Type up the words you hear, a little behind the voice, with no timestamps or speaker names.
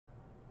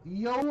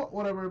Yo,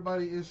 what up,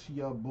 everybody? It's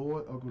your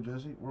boy, Uncle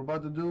Jesse. We're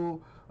about to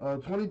do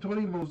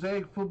 2020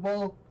 Mosaic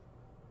Football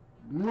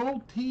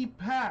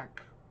multi-pack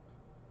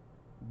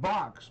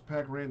box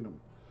pack random.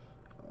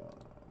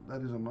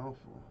 That is a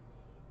mouthful.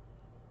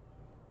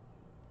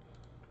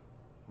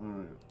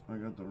 Alright, I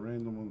got the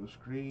random on the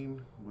screen,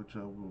 which I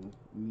will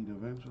need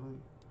eventually.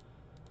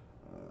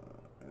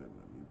 And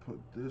let me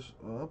put this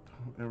up.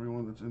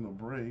 Everyone that's in the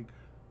break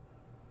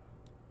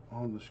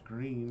on the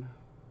screen.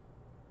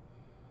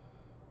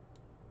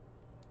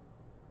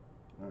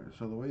 Alright,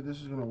 so the way this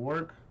is going to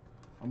work,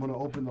 I'm going to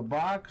open the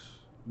box,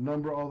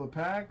 number all the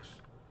packs,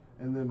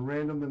 and then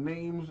random the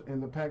names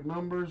and the pack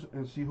numbers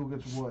and see who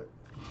gets what.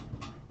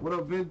 What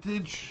up,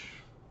 Vintage?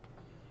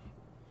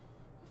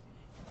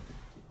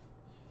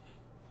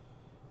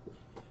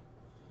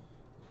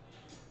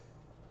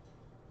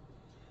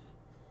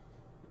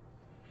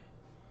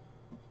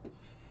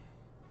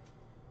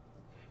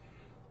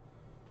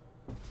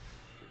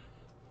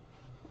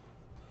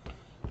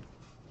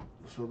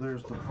 So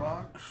there's the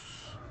box.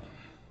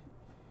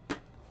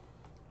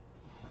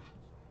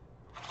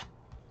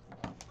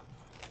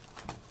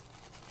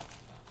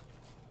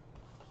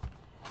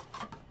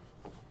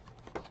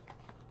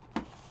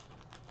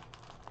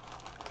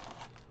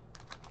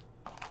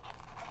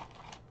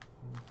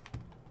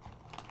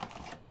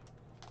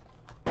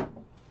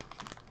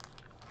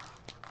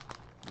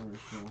 Alright,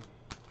 so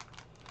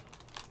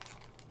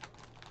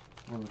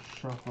I'm going to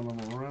shuffle them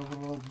around a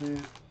little bit.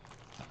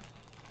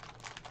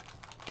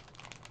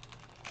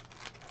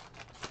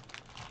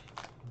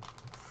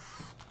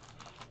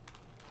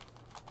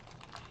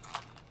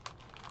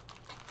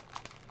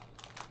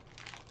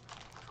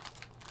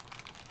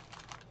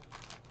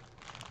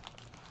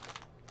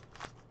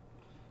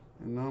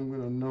 And now I'm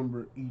going to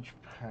number each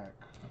pack.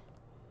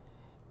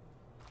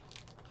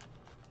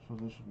 So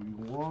this will be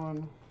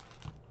 1,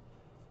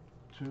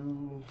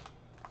 2,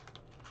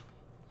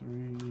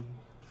 3,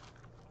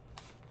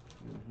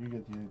 yeah, you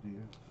get the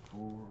idea,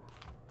 4,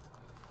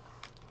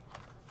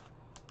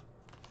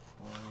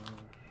 5,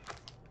 6.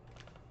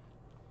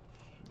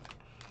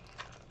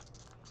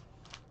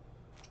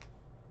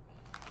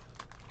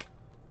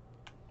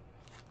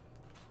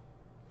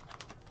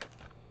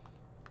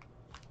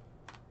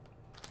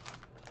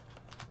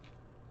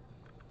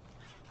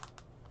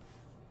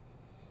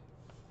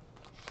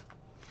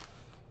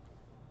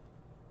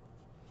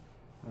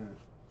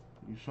 Alright,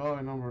 you saw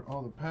I numbered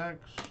all the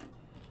packs.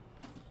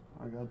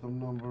 I got them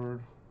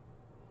numbered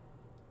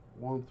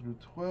 1 through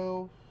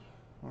 12.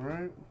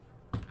 Alright.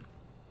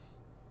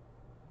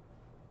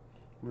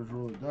 Let's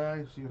roll the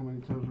die, see how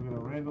many times we're going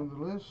to random the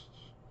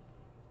lists.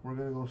 We're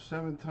going to go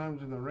 7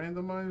 times in the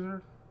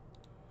randomizer.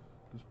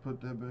 Let's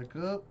put that back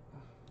up.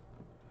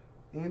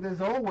 And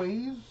as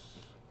always,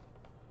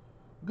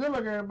 good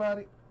luck,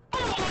 everybody.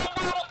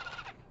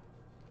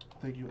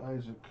 Thank you,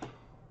 Isaac.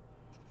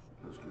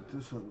 Let's get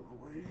this out of the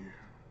way.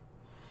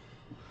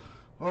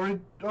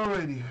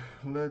 Alrighty.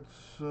 Let's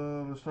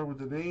start with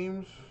the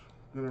names.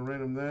 Gonna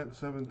random that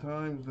 7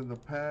 times, then the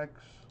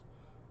packs,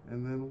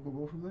 and then we'll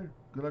go from there.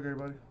 Good luck,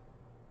 everybody.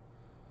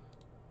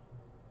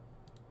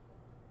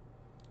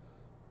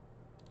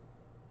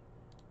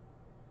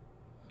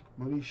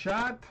 Money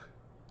shot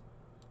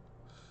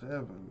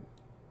 7.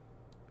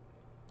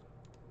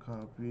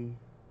 Copy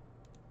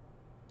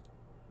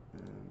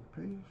and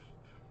paste.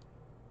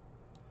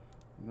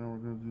 Now we're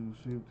going to do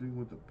the same thing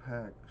with the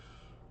packs.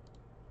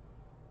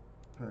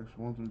 Packs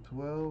 1 through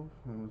 12,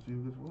 and let's see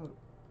who gets what.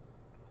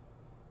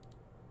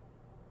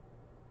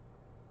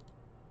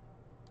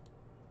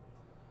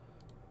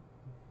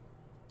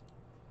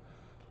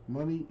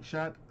 Money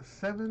shot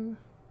 7.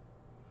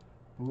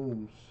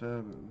 Boom,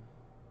 7.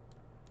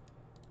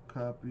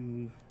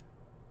 Copy,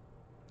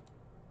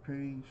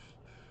 paste.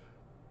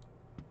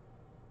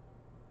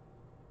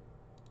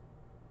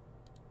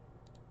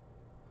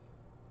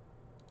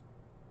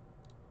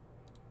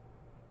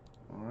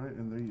 Alright,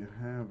 and there you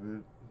have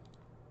it.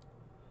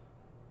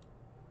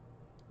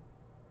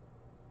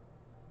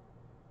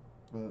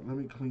 But let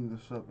me clean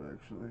this up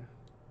actually.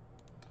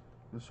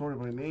 Let's sort it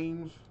by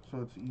names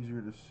so it's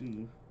easier to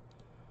see.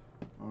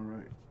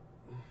 Alright.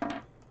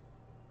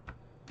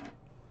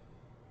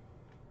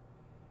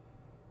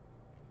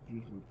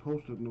 Use my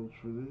post-it notes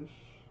for this.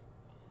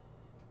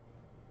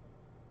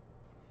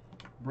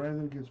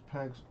 Brandon gets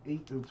packs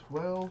 8 and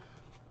 12.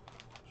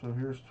 So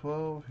here's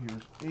 12,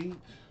 here's 8.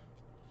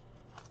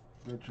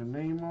 Got your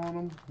name on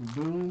them.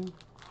 Boom.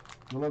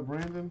 Good luck,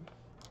 Brandon.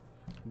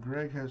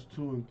 Greg has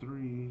 2 and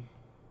 3.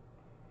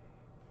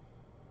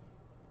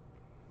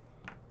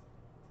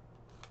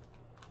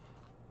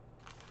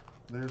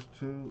 There's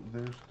 2,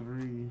 there's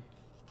 3.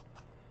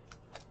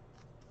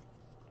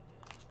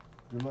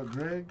 Good luck,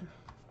 Greg.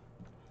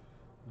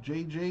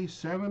 JJ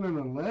 7 and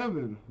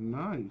 11.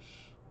 Nice.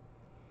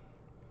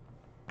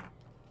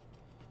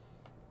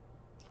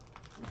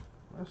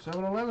 That's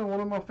 7-Eleven, one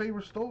of my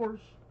favorite stores.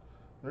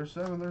 There's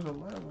 7, there's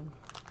 11.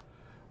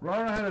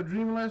 Rara had a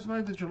dream last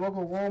night that your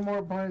local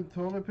Walmart buying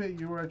toilet paper.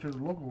 You were at your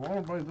local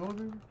Walmart buying toilet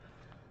paper.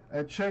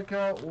 at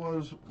checkout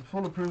was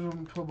full of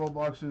Prism football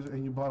boxes,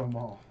 and you bought them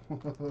all.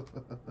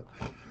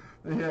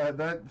 Yeah,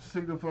 that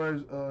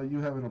signifies you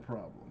having a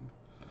problem.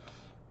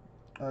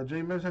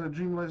 J Mess had a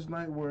dream last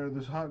night where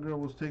this hot girl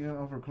was taking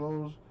off her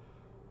clothes,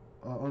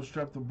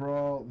 unstrapped the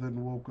bra,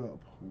 then woke up.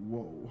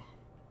 Whoa.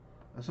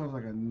 That sounds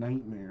like a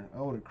nightmare.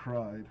 I would have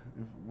cried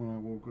when I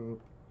woke up.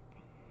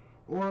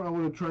 Or I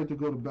would have tried to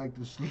go back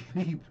to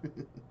sleep.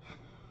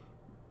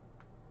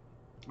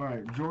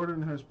 Alright,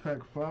 Jordan has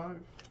pack 5.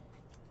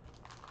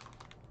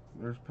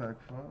 There's pack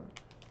 5.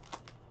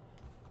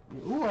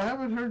 Ooh, I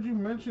haven't heard you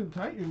mention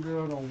Titan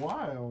Girl in a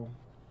while.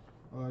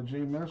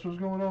 J Mess, what's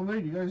going on there?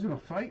 You guys in a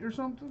fight or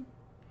something?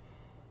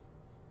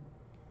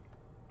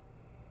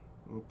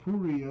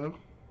 Puria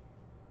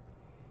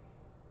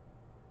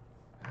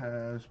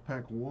has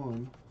pack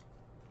 1.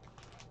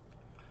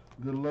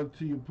 Good luck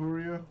to you,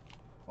 Puria.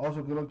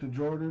 Also, good luck to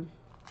Jordan.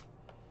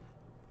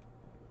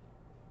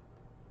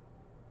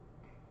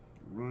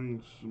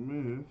 Ryan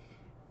Smith,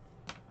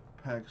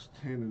 packs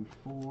 10 and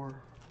 4.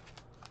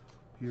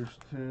 Here's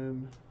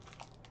 10.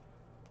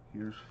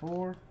 Here's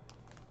 4.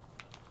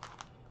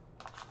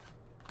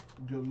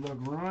 Good luck,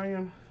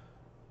 Ryan.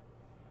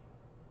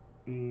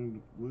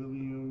 And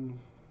William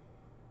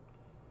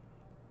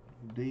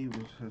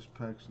Davis has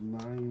packs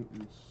 9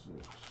 and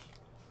 6.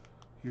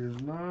 Here's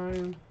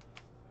 9.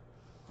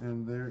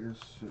 And there is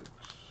 6.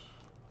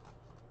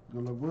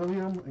 Good luck,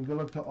 William, and good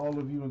luck to all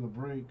of you in the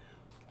break.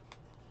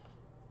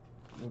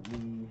 Let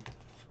me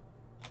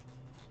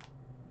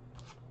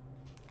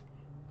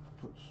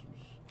put some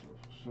stuff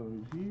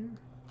aside here.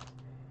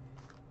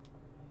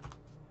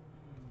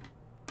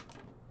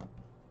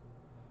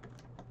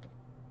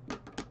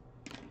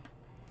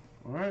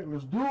 Alright,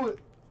 let's do it.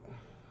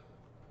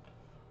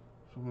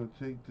 So I'm going to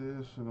take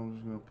this and I'm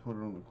just going to put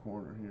it on the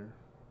corner here.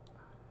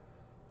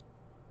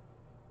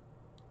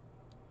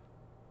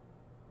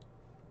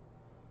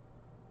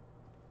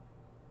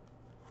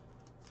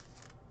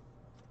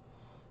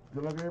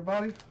 Good luck,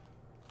 everybody.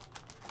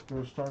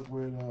 Going to start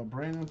with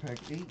Brandon, pack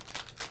 8.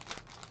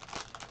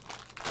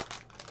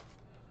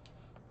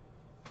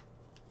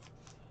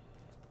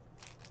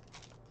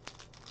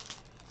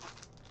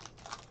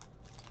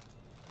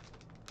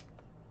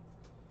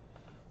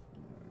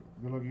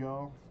 Good luck,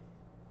 y'all.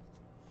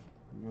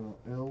 We got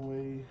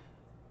Elway,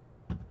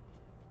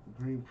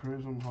 Green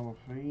Prism Hall of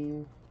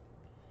Fame.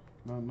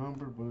 Not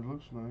numbered, but it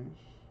looks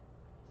nice.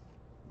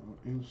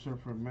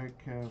 Insert for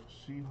Metcalf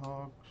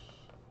Seahawks.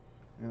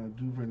 And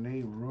a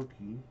Duvernay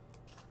rookie.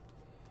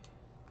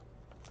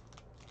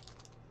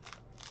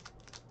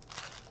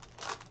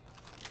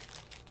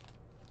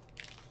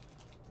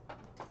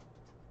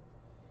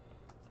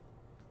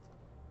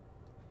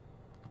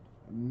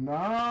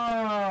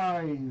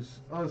 Nice!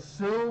 A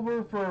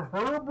silver for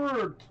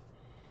Herbert.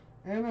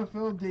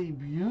 NFL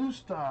debut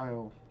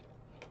style.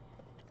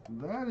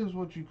 That is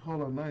what you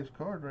call a nice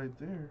card right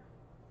there.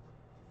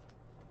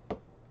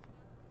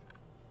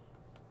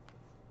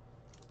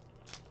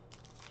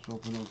 Let's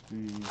open up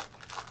the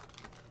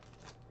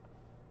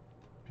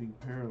pink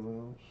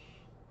parallels.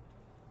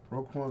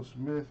 Roquan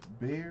Smith,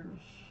 Bears.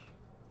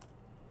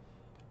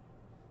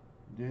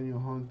 Daniel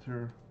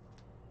Hunter,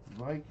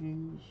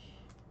 Vikings.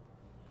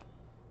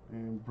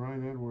 And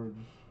Brian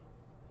Edwards,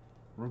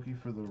 rookie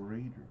for the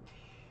Raiders.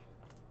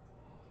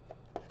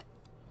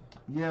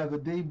 Yeah, the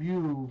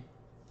debut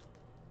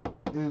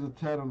is a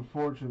tad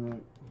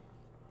unfortunate.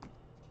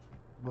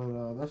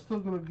 But that's still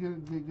going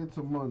to get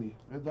some money.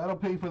 And that'll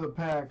pay for the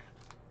pack.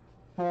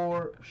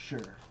 For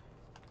sure.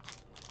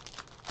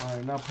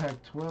 Alright, now pack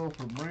 12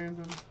 for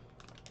Brandon.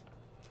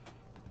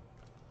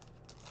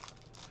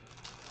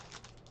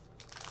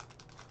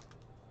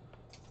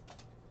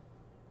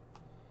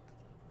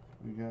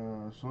 We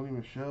got Sonny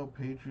Michel,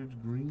 Patriots,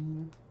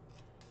 green.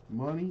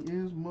 Money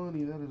is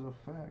money, that is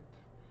a fact.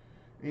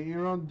 And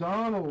Aaron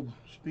Donald,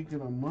 speaking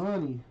of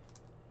money,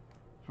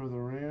 for the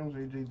Rams,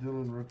 A.J.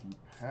 Dillon, rookie,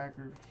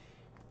 Packers.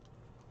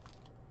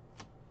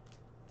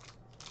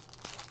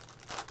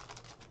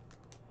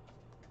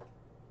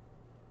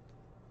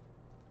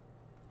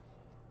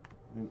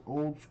 An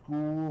old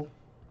school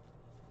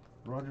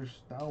Roger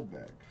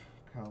Staubach,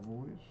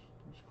 Cowboys.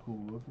 That's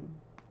cool looking.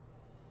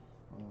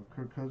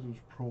 Kirk Cousins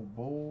Pro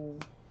Bowl.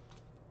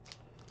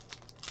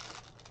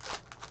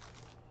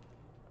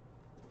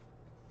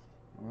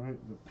 Alright,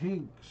 the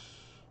Pinks.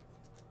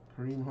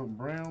 Kareem Hunt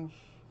Browns.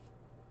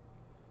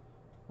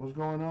 What's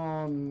going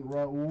on,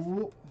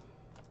 Raul?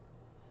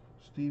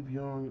 Steve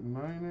Young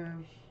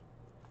Niners.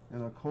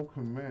 And a Cole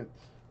Kmet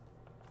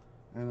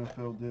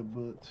NFL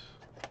debut.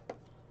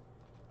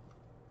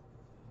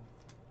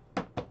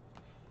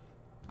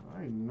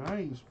 Alright,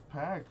 nice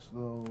packs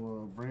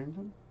though,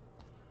 Brandon.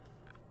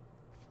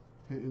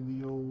 Hitting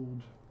the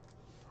old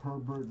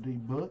Herbert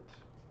debut.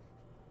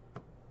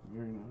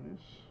 Very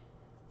nice.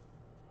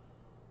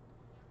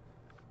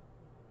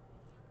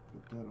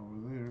 Put that over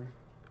there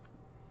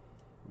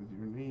with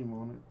your name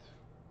on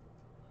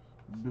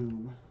it.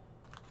 Boom.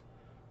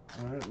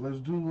 Alright, let's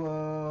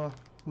do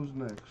who's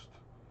next?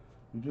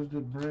 We just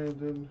did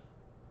Brandon.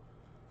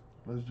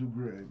 Let's do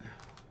Greg.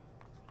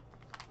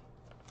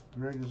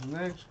 Greg is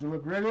next. Good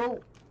luck,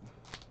 Grego.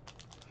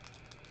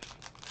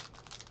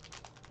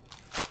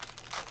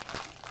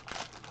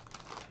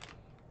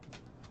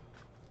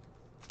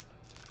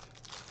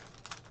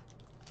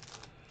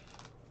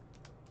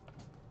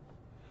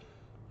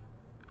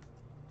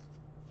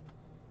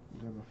 We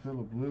got a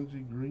Phillip Lindsay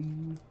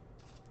green.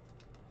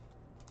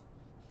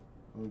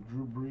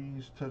 Drew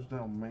Brees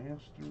touchdown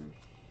Masters.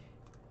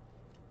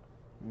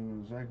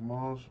 And Zach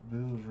Moss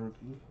Bills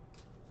rookie.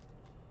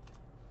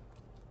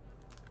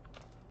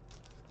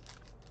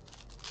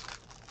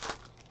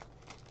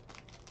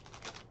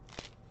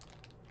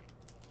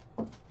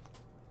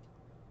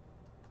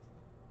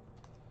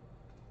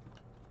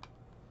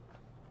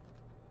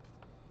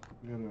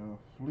 Got a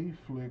flea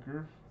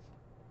flicker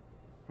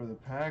for the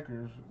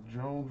Packers.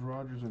 Jones,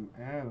 Rogers, and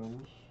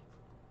Adams.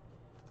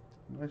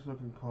 Nice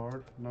looking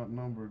card. Not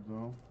numbered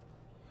though.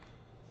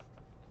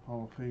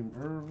 Hall of Fame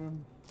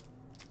Irvin.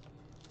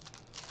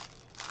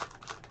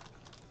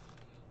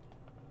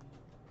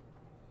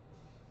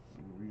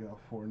 We got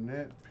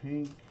Fournette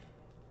pink.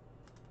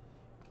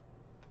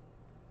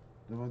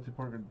 Devontae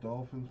Parker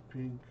Dolphins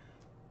pink.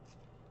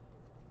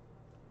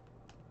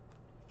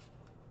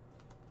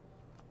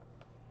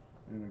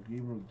 And a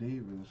Gabriel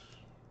Davis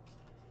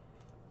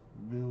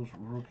Bills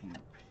rookie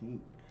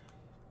pink.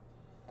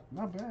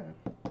 Not bad.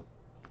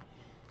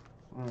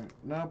 Alright,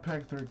 now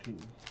pack 13.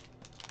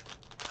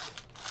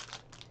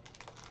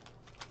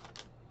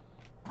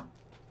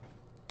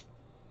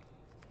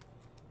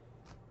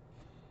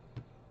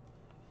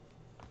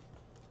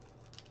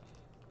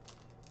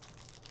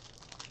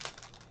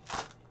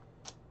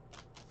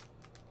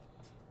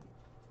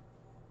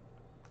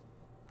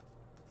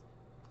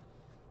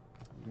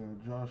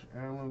 Josh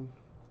Allen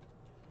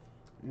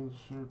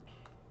insert.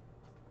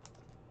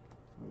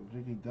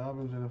 J.K.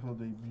 Dobbins NFL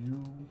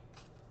debut.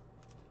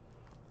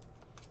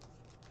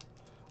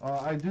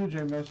 I do,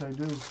 JMS, I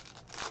do.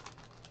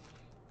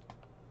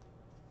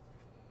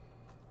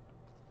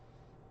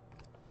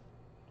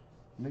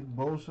 Nick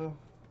Bosa,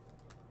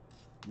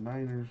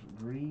 Niners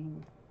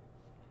green.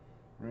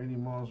 Randy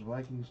Moss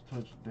Vikings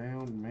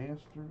touchdown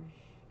Masters.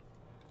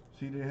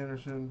 C.J.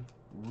 Henderson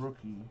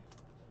rookie.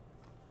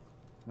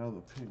 Now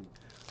the pink.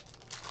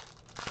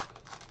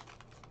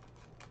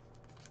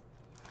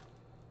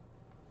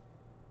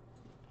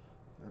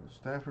 Got a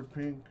Stafford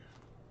pink.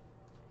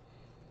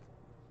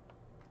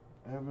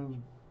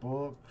 Evans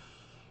Bucks.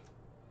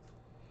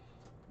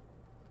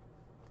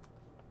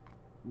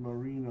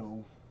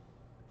 Marino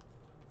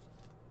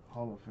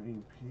Hall of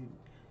Fame pink.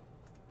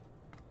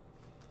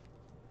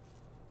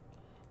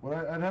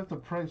 Well, I'd have to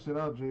price it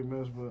out,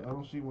 JMS, but I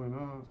don't see why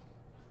not.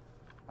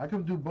 I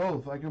can do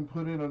both. I can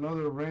put in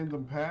another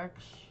random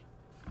packs,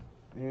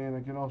 and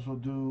I can also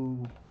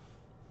do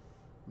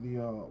the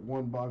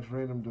one box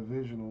random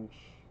divisionals.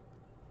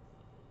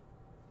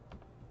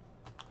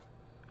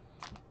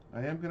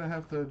 I am gonna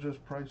have to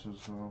adjust prices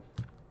though.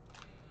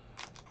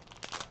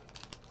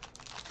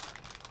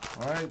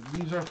 Alright,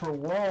 these are for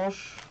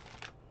Walsh.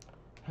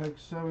 Pack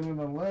 7 and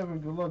 11.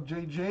 Good luck,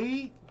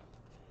 JJ.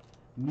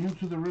 New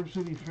to the Rip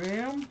City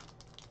fam.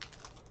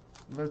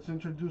 Let's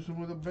introduce him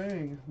with a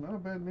bang. Not a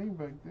bad name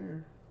back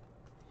there.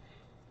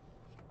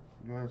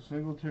 Got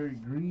Singletary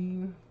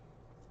green.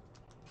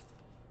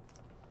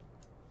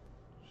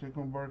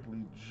 Saquon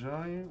Barkley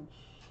Giants.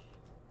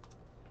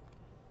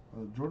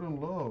 Jordan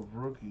Love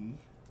rookie.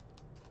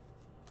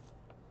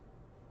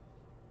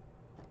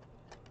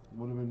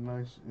 Would have been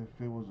nice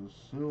if it was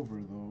a silver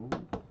though.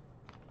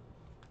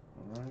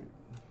 Alright.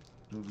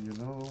 Do the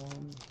another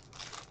one.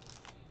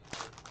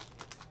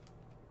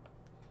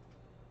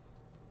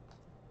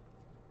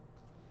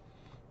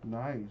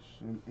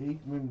 Nice. An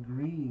Aikman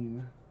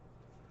green.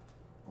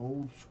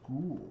 Old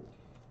school.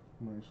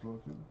 Nice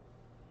looking.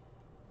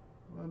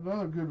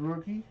 Another good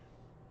rookie.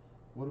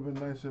 Would have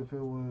been nice if it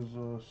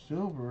was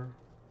silver.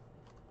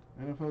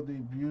 NFL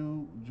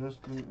debut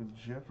Justin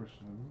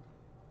Jefferson.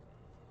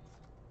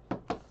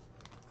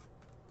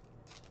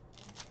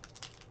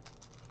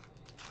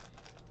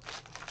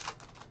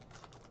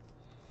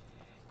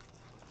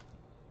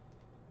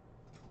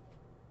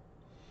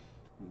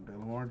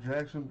 Lamar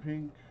Jackson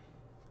pink.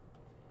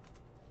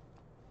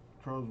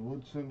 Charles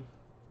Woodson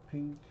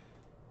pink.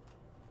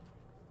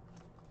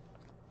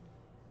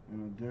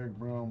 And a Derek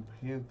Brown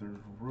Panthers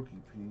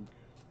rookie pink.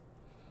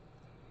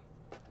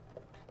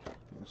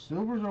 Yeah,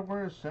 silvers are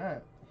where it's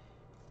at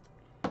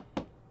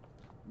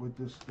with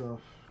this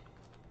stuff.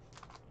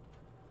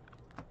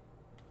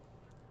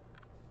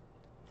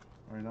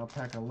 Alright, now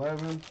pack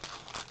 11.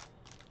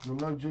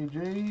 Good luck,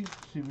 JJ.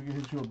 See if we can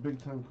hit you a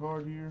big time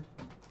card here.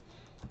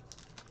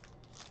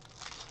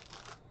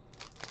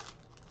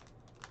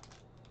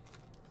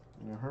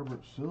 And a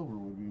Herbert silver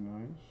would be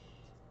nice.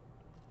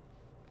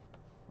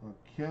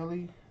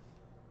 Kelly.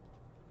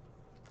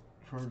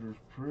 Chargers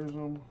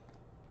Prism.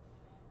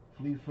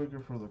 Flea Flicker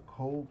for the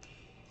Colts.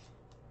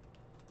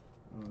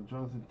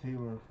 Jonathan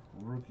Taylor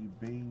rookie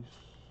base.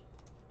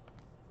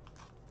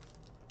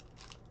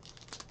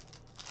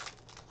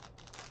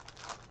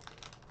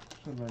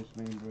 That's a nice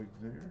name back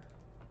there.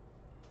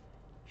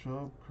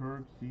 Chubb,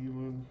 Kirk,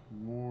 Thielen,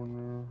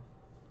 Warner,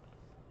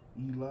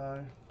 Eli,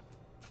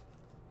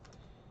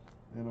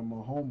 and a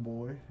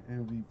homeboy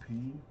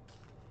MVP.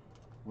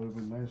 Would have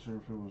been nicer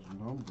if it was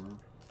numbered.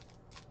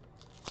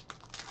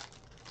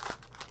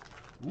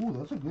 Ooh,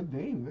 that's a good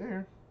name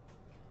there.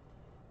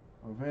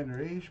 A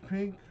Vander Esch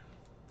pink.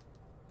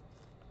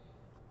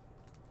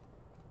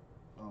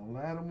 A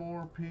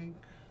Lattimore pink.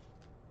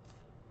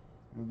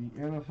 And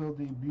the NFL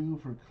debut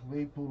for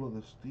Claypool of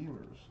the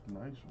Steelers.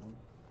 Nice one.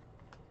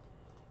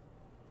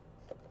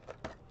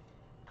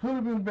 Could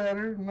have been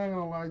better, not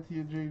gonna lie to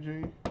you,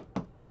 JJ.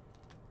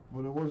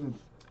 But it wasn't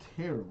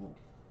terrible.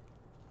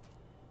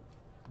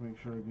 Make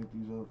sure I get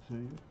these out to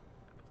you.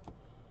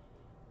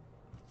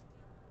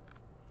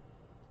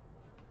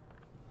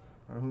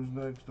 Alright, who's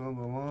next on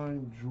the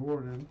line?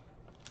 Jordan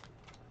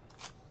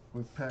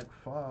with pack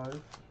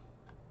 5.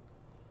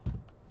 Good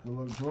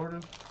luck,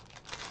 Jordan.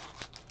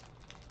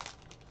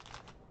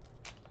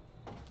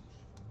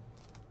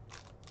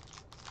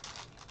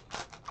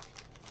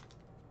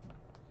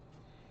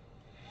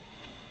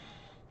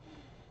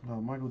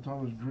 Michael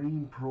Thomas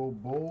Green Pro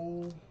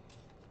Bowl.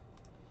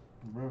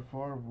 Brett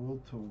Favre will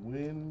to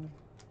win.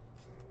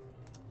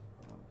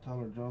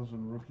 Tyler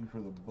Johnson rookie for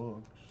the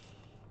Bucks.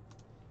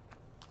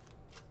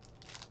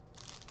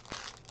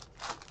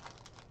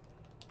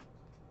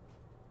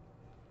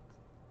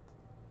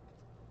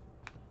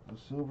 A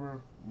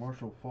silver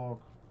Marshall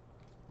Faulk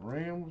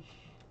Rams.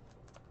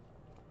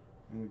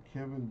 And a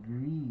Kevin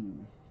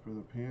Green for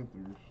the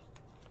Panthers.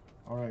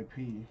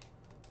 R.I.P.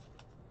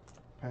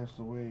 Passed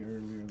away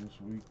earlier this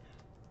week.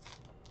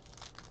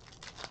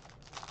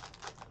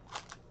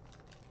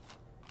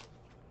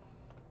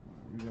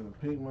 We got a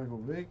pink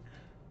Michael Vick.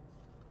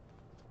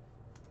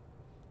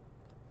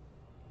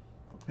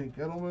 A pink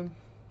Edelman.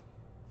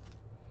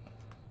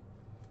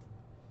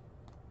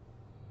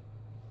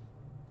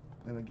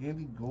 And a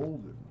Gandy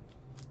Golden.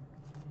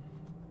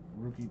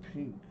 Rookie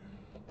pink.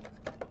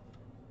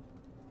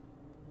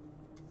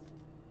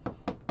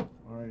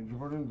 Alright,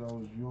 Jordan, that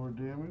was your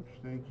damage.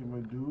 Thank you,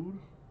 my dude.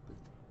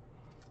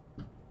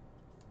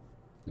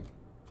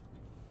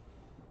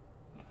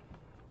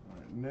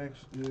 Alright,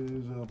 next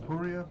is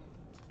Puria.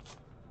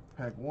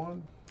 Pack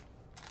 1.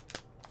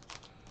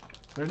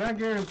 They're not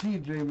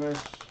guaranteed,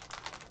 J-Mex.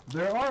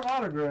 There are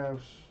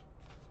autographs,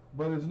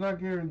 but it's not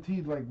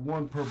guaranteed like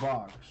one per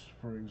box,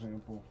 for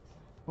example.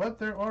 But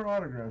there are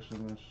autographs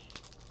in this.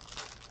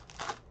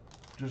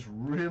 Just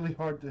really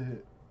hard to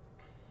hit.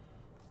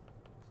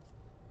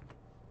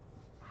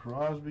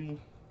 Crosby,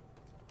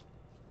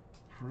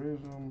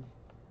 Prism,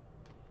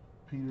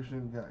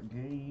 Peterson got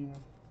game,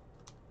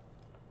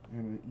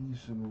 and an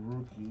Eason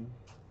rookie.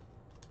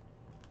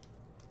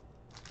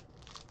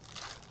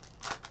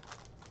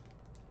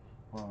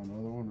 Wow,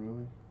 another one,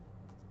 really?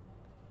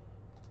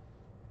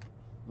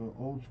 The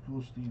old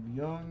school Steve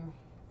Young,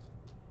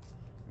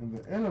 and the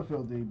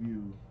NFL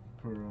debut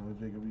for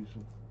Jacob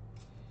Eason.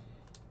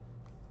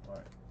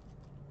 Alright.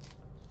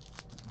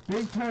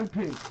 Big time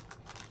pink.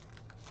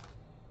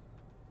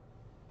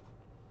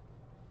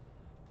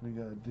 We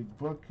got Dick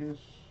Butkus,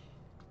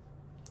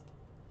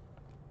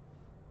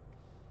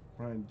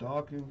 Brian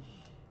Dawkins,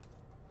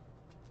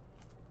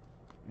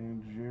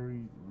 and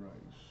Jerry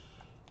Rice.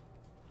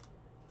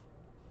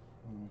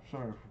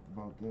 Sorry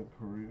about that,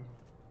 Perea.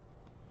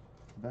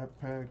 That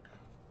pack,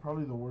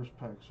 probably the worst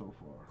pack so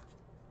far,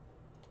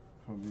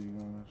 if I'm being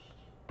honest.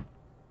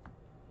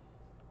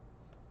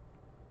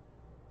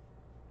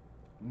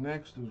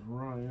 Next is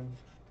Ryan.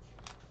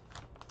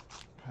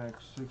 Pack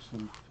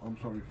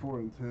 4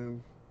 and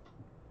 10.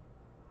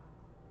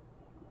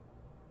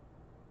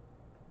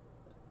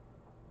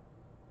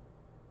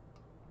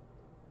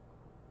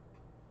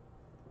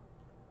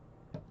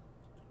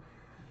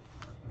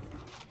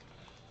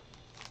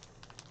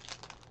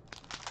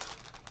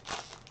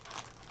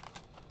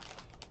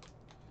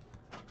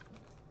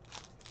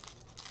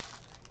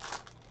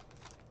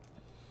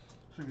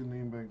 Second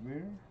name back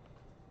there.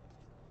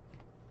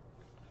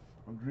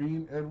 A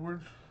Green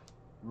Edwards,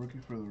 rookie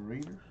for the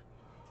Raiders.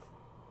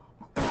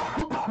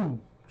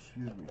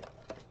 Excuse me.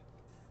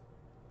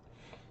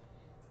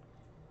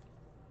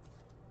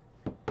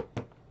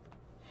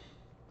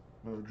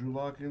 Drew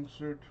Lock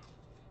insert.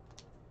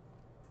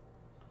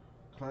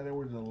 Clyde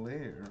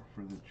Edwards-Helaire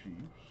for the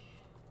Chiefs.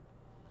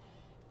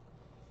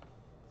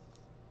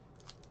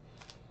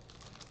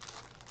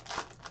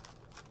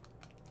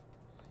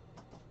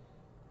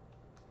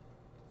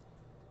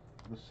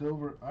 The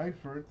silver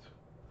Eifert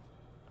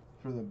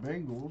for the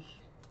Bengals.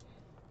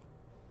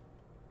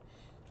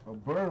 A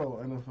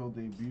Burrow NFL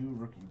debut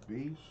rookie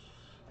base.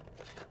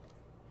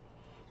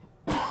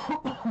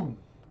 A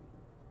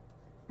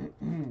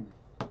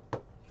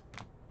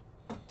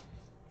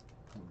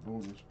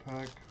bonus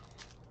pack.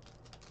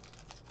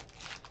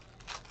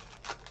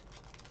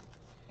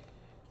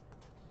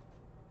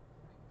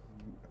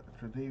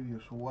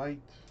 Tre'Davious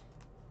White.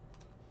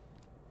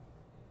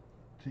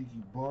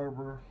 Tiki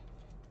Barber.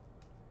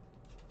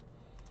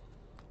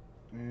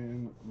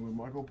 And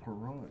Michael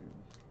Perrine.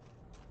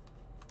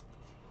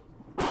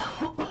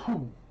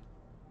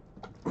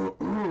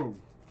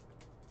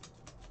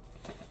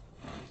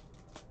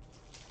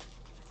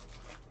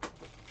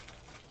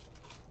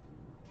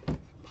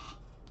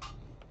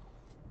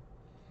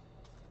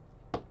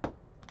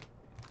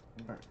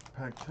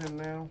 pack 10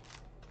 now.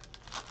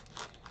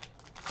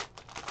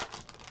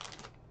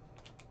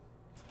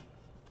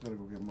 Gotta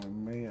go get my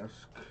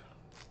mask.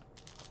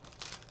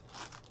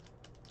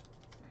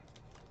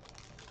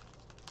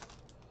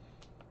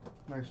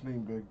 Nice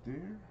name back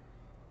there.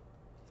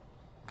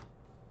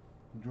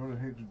 Jordan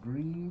Hicks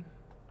green.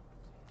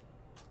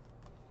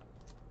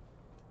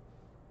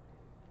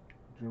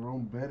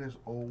 Jerome Bettis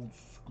old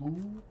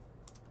school.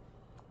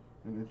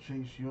 And a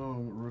Chase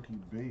Young rookie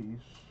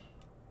base.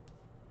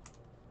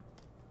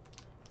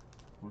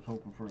 Was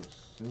hoping for a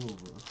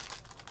silver.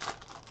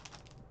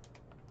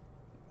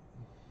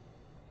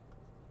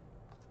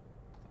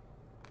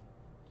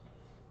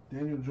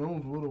 Daniel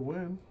Jones with a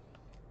win.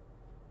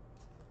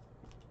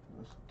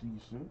 That's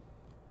decent.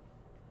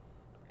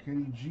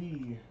 Kenny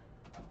G,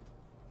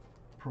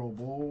 Pro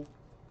Bowl.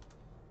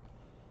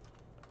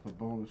 The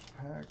bonus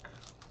pack.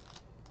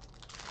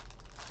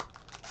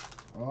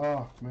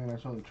 Ah, man, I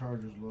saw the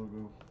Chargers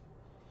logo.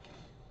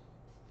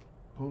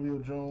 Julio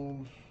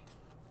Jones,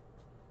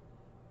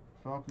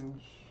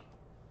 Falcons.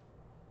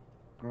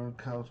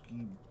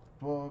 Gronkowski,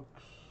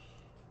 Bucks.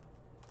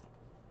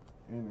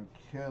 And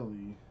a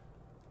Kelly,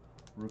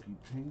 rookie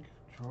pink,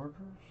 Chargers.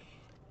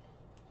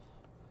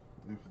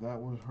 If that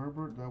was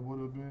Herbert, that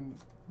would have been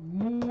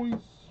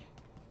nice.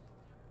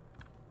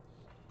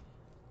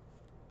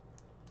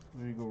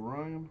 There you go,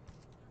 Ryan.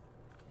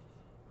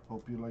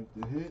 Hope you like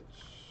the hits.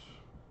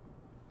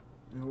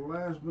 And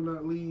last but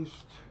not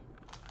least,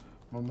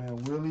 my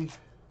man Willie.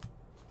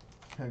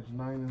 Packs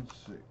 9 and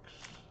 6.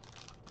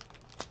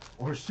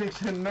 Or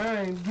 6 and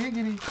 9.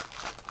 Giggity.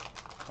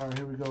 Alright,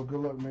 here we go. Good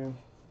luck, man.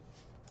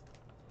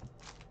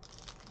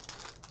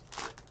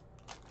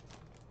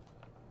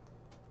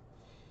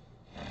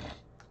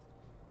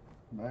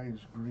 Nice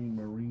green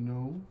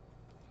Marino.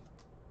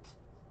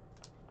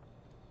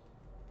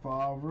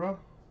 Favre.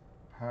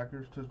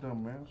 Packers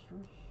touchdown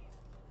Masters.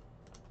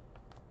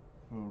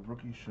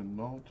 Rookie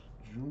Chenault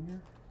Jr.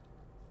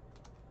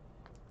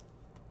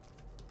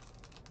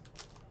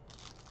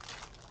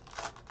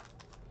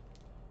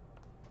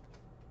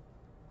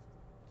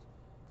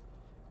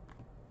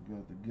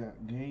 Got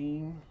the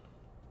game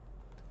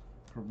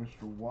for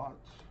Mr. Watt.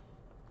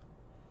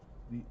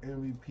 The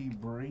MVP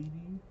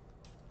Brady.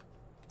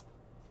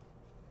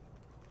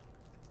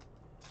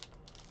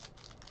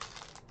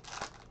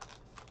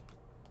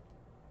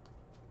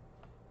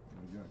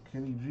 We got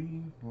Kenny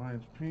G,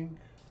 Lions pink.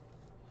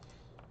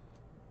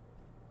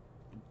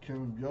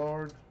 Kevin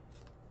Byard,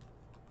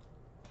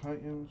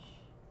 Titans,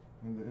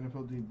 and the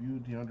NFL debut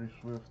DeAndre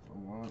Swift,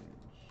 Lions.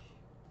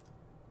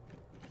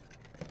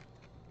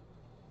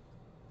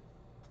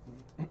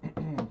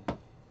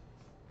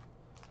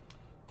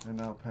 And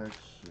now pack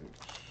 6.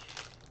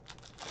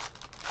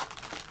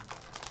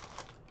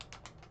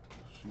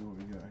 Let's see what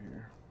we got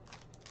here.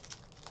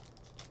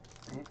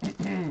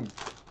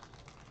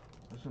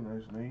 That's a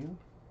nice name.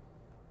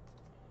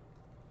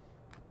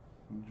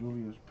 And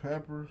Julius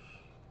Peppers.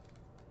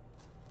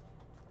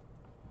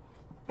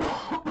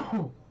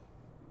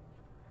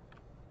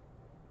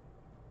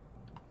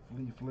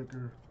 Flea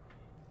Flicker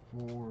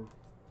for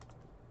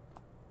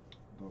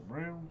the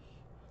Browns.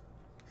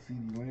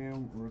 CeeDee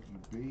Lamb, rookie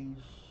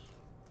base.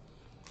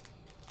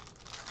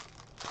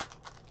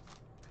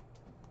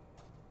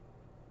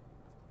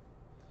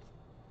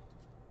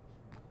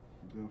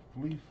 The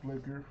Flea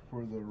Flicker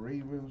for the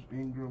Ravens,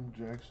 Ingram,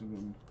 Jackson,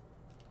 and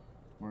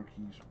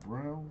Marquise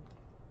Brown.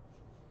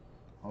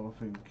 Hall of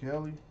Fame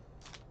Kelly.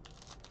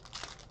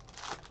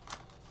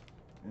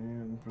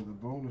 And for the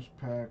bonus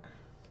pack,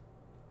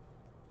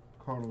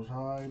 Carlos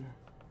Hyde,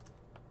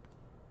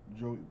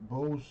 Joey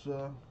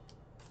Bosa,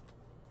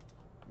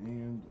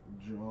 and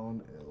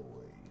John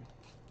Elway.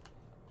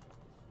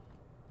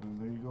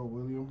 And there you go,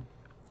 William.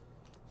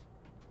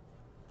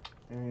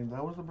 And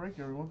that was the break,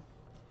 everyone.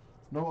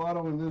 No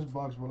auto in this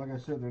box, but like I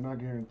said, they're not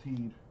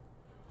guaranteed.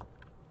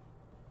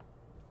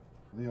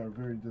 They are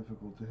very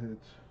difficult to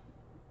hit.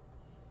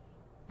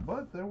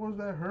 But there was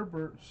that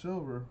Herbert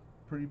silver,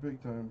 pretty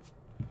big time.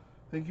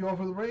 Thank you all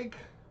for the break.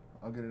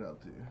 I'll get it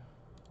out to you.